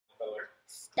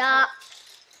Stop.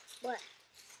 What?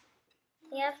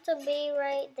 You have to be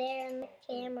right there in the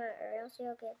camera or else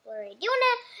you'll get blurry. Do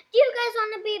you guys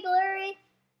want to be blurry?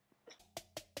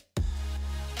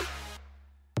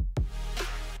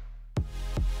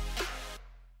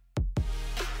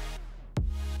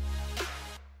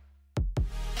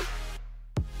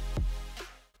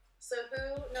 So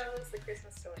who knows the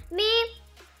Christmas story? Me?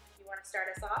 You want to start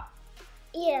us off?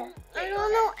 Yeah. Okay, I go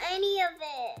don't know any of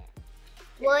it.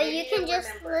 Okay, Well, maybe you can you'll just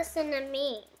remember. listen to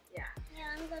me. Yeah. Yeah,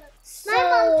 I'm gonna. So, My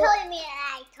mom told me and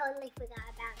I totally forgot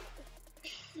about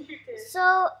it. You did.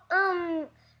 So,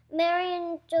 Mary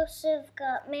and Joseph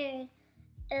got married,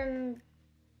 and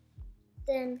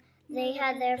then they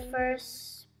had their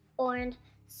firstborn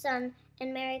son,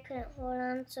 and Mary couldn't hold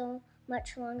on so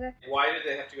much longer Why did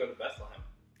they have to go to Bethlehem?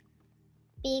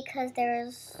 because there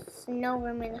was no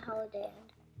room in the Holiday Inn.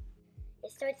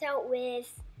 It starts out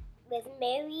with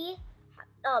Mary,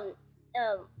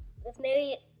 with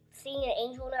Mary seeing an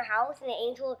angel in her house, and the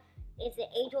angel is the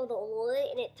angel of the Lord,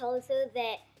 and it tells her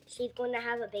that she's going to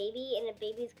have a baby, and the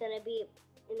baby's gonna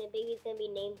be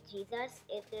named Jesus.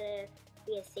 It's gonna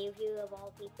be a savior of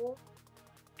all people.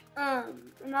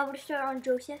 Am I able to start on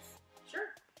Joseph? Sure.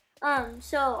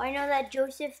 So I know that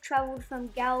Joseph traveled from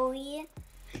Galilee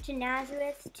to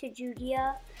Nazareth to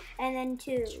Judea and then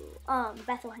to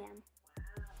Bethlehem.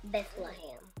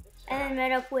 Bethlehem. And then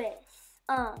met up with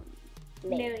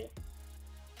Mary.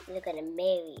 They're gonna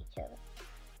marry each other.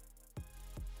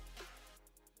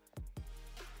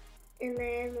 And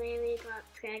then Mary got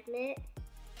pregnant,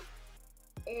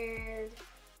 and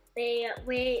when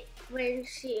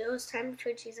it was time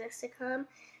for Jesus to come,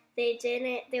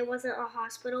 there wasn't a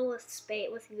hospital with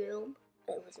room.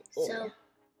 It wasn't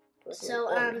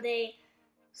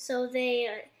so they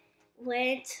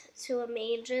went to a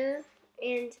manger,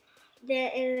 and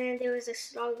then there was a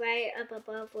stall right up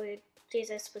above where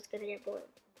Jesus was gonna get born.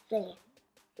 It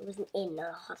wasn't in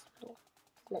a hospital.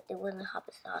 There wasn't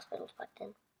hospitals back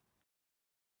then.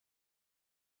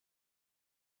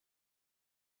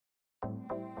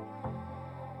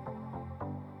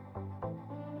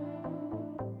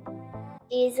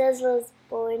 Jesus was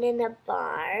born in a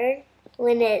barn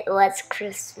when it was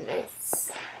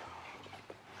Christmas.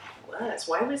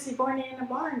 Why was he born in a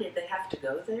barn? Did they have to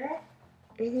go there?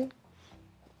 Mm-hmm.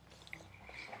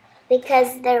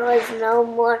 Because there was no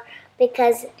more.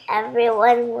 Because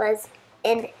everyone was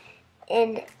in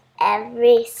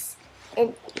every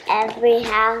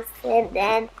house, and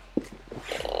then,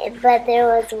 but there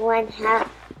was one house,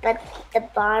 but the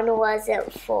barn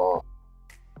wasn't full.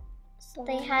 So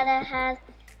they had to have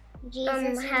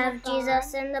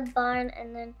Jesus in the barn,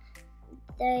 and then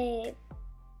they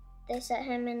set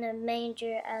him in a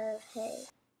manger out of hay.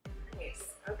 Nice.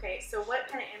 Okay, so what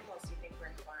kind of animals do you think were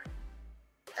in the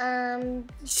barn?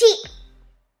 Sheep,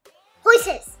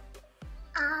 horses,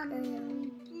 little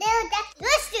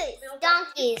roosters,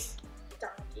 donkeys,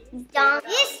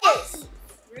 Donkeys.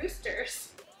 Roosters.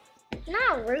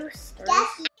 Not roosters.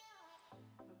 Okay.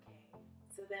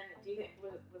 So then, do you think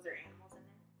was there animals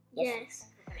in there? Yes.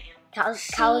 What kind of animals?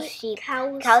 Cows, sheep,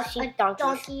 donkeys.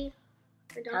 Donkey.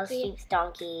 Cows, sheep,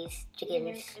 donkeys,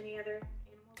 chickens, Any other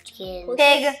animals?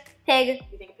 chickens, Pig.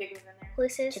 You think a pig was in there?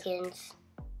 horses, Chickens.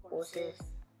 horses,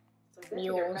 So there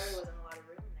mules. probably wasn't a lot of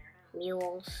room in there, huh?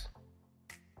 mules.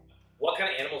 What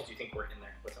kind of animals do you think were in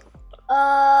there? What's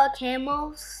up?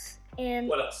 Camels and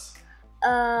What else?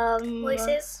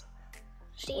 Horses,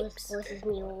 sheep, horses,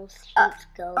 mules, sheep,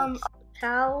 goats,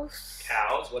 cows.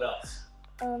 Cows. What else?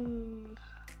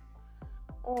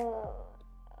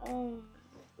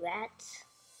 rats.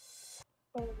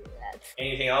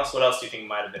 Anything else? What else do you think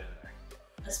might have been in there?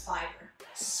 A spider. I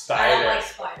Spider. like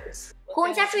spiders.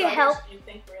 Horns What actually kind of help. spiders do you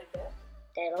think were in there?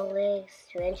 Dino legs,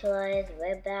 tarantulas,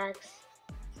 redbacks,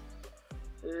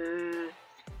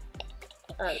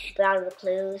 brown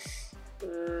recluse.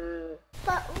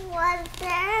 But was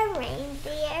there a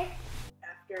reindeer?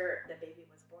 After the baby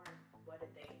was born, what did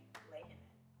they lay in it?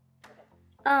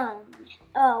 Go ahead.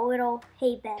 A little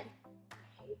hay bed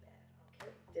Hay bed.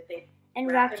 Okay. Did they and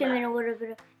Wrap wrapped him him in up. a little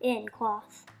bit in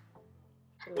cloth.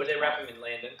 Would they wrap him in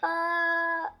Landon?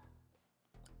 I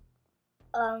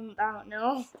don't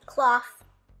know. Cloth.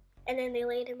 And then they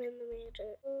laid him in the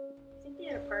manger. I think they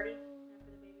had a party after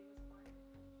the baby was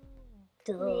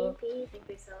born? Maybe. You think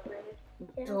they celebrated?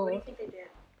 Yeah. What do you think they did?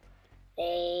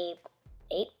 They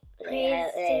ate.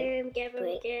 Praised They him, gave him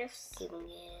Wait. gifts.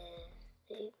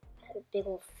 They had a big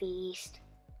old feast.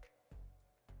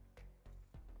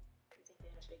 You think they had a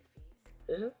big feast?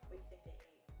 Mhm. What do you think they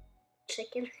ate?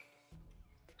 Chicken.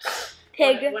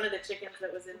 Pig. One of the chickens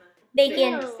that was in the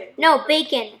Bacon. stick. No,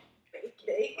 bacon. Bacon.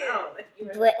 Bacon.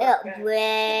 Wow.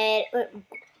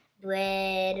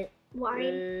 bread,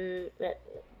 Wine. bread,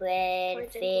 Pork and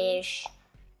fish,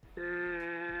 some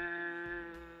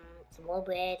more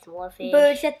bread, some more fish.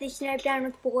 Birds that they snipe down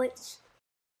with bullets.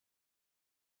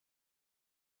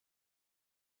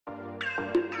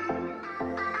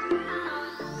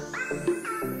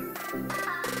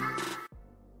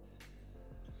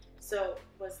 So,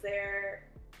 was there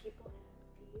people in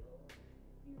the field?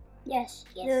 Yes,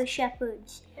 Yes. the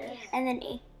shepherds. And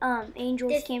then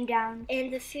angels This- came down.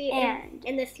 And the three And-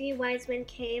 and the three wise men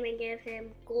came and gave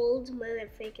him gold, myrrh,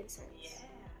 and frankincense. Yeah,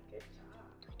 good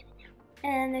job.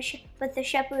 And but the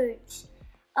shepherds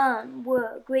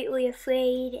were greatly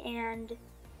afraid, and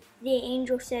the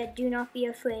angel said, "Do not be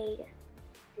afraid,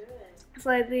 Good.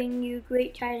 for I bring you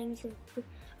great tidings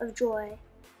of joy."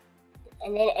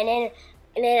 And then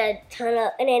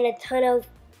a ton of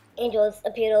angels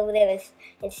appeared over there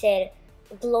and said,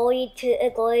 "Glory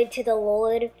to the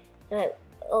Lord,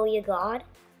 oh your God."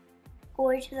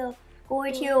 Glory to the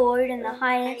Lord in the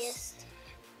highest.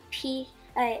 Peace.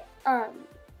 I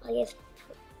guess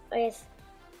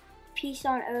Peace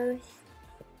on earth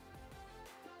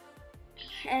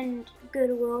and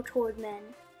goodwill toward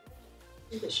men.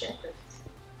 The shepherds.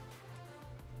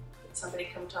 Did somebody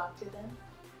come talk to them?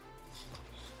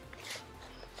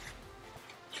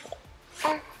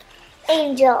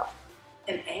 angel.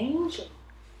 An angel.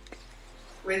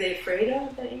 Were they afraid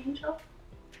of the angel?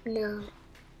 No.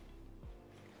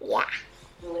 Yeah.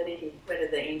 What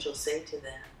did the angel say to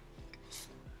them?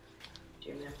 Do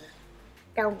you remember?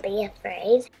 Don't be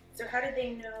afraid. So how did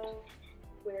they know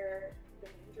where the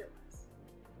manger was?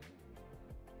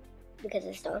 Because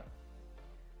of snow.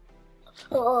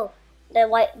 Oh, the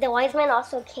wise men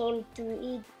also came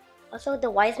 3. Also,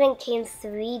 the wise men came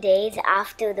 3 days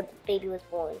after the baby was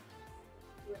born.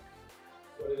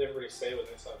 What did everybody say when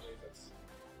they saw Jesus?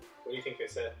 What do you think they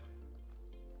said?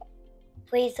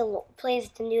 Praise the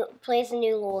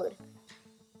new Lord.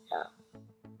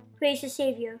 Praise the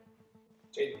Savior.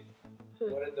 Jaden,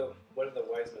 what did the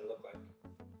wise men look like?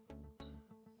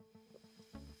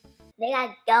 They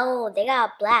got gold. They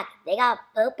got black. They got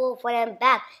purple for them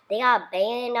back. They got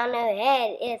band on their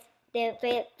head. It's their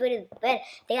foot is bed.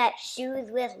 They got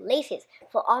shoes with laces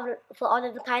for all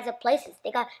different kinds of places.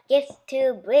 They got gifts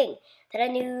to bring to the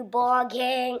newborn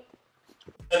king.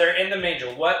 So they're in the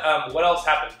manger. What else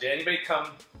happens? Did anybody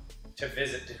come to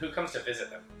visit? Who comes to visit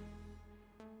them?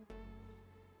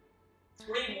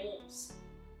 3 wolves.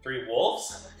 3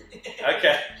 wolves?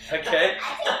 Okay. Okay.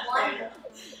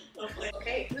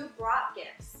 Okay, who brought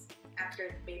gifts after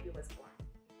the baby was born?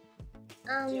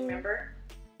 Do you remember?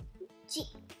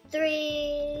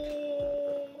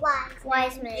 3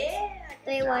 wise men. Yeah. good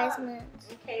 3 job. wise men.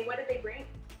 Okay, what did they bring?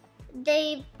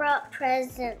 They brought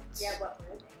presents. Yeah, what were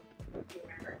they? Do you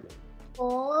remember?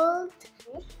 Gold,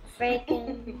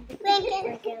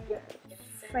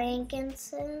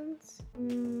 frankincense,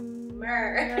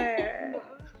 myrrh.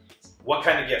 What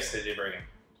kind of gifts did you bring him?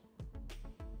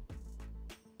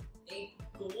 A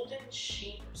golden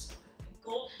sheep or something.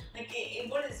 Gold,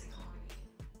 what is it called?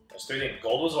 There's 3 things.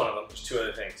 Gold was one of them. There's 2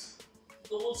 other things.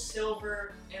 Gold,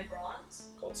 silver, and bronze.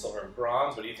 Gold, silver, and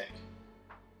bronze. What do you think?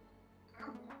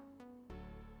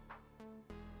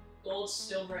 Gold,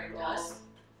 silver, and dust.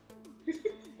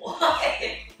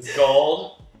 Why? It's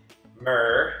gold,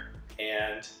 myrrh,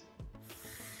 and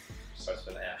starts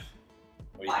with an F.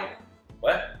 What do you think? Fiber.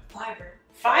 What? Fiber.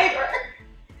 Fiber.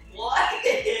 What?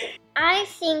 I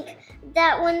think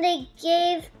that when they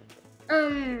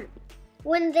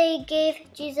gave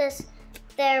Jesus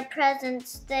their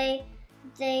presents, they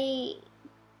bent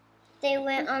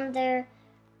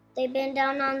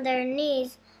down on their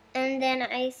knees, and then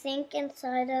I think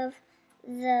inside of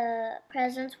the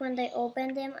presents when they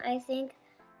opened them, I think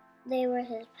they were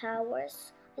his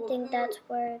powers. I think that's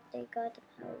where they got the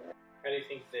power. How do you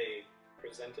think they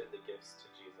presented the gifts to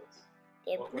Jesus?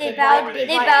 They, What were They what bowed. were They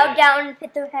doing? bowed down and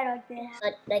put their head like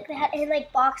this. like They had in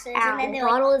like boxes, and then they like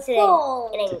bottles and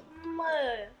gold, then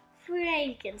myrrh,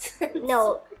 frankincense.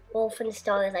 no, Wolf and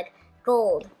Star is like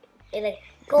gold. They're like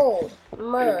gold,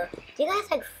 myrrh. Do you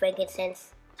guys like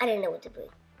frankincense? I didn't know what to bring.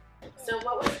 So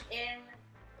what was in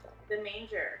the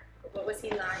manger? What was he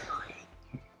lying on?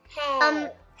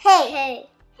 Hey.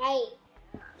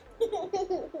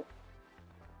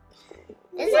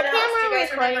 Is the What else? Do camera you guys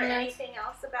remember recording us? anything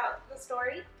else about the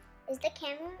story? Is the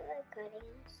camera recording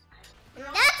us?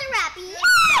 That's a wrap.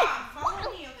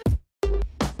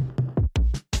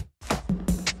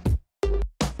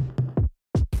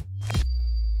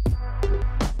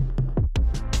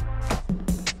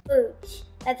 Birds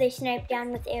that they sniped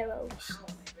down with arrows. Oh,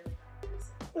 I really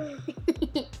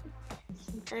like this.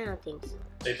 I don't think so.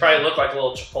 They probably look like a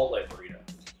little Chipotle burrito.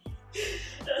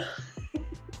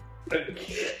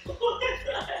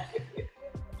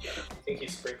 You think he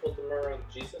sprinkled the myrrh on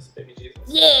Jesus, baby Jesus?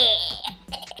 Yeah.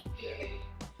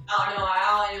 Oh no,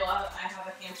 I have a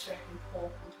hamster I can pull.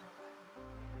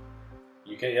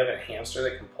 You have a hamster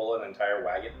that can pull an entire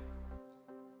wagon?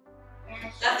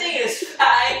 That thing is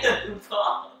fat and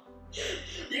bomb.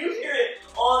 You hear it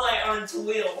all night on its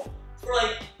wheel for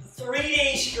like 3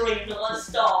 days straight,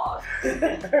 non-stop.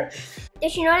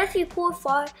 Did you know if you pour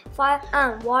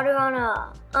water on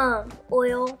a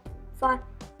oil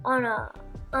on a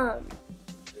on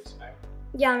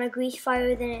a grease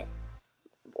fire, then it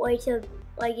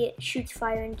it shoots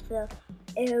fire into the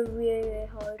air really, really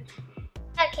hard.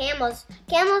 Yeah, camels.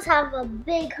 Camels have a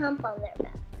big hump on their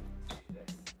back.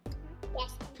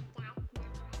 Yes,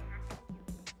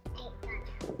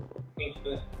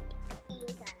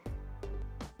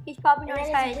 He's probably not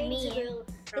as high as me.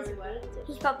 Probably what?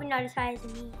 He's probably not as high as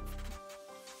me.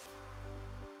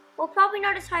 Well, probably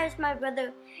not as high as my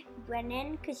brother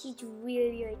Brennan, because he's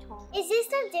really, really tall. Is this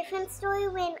a different story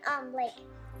when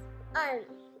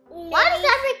why does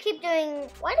everyone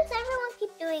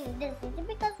keep doing this? Is it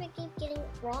because we keep getting it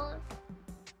wrong?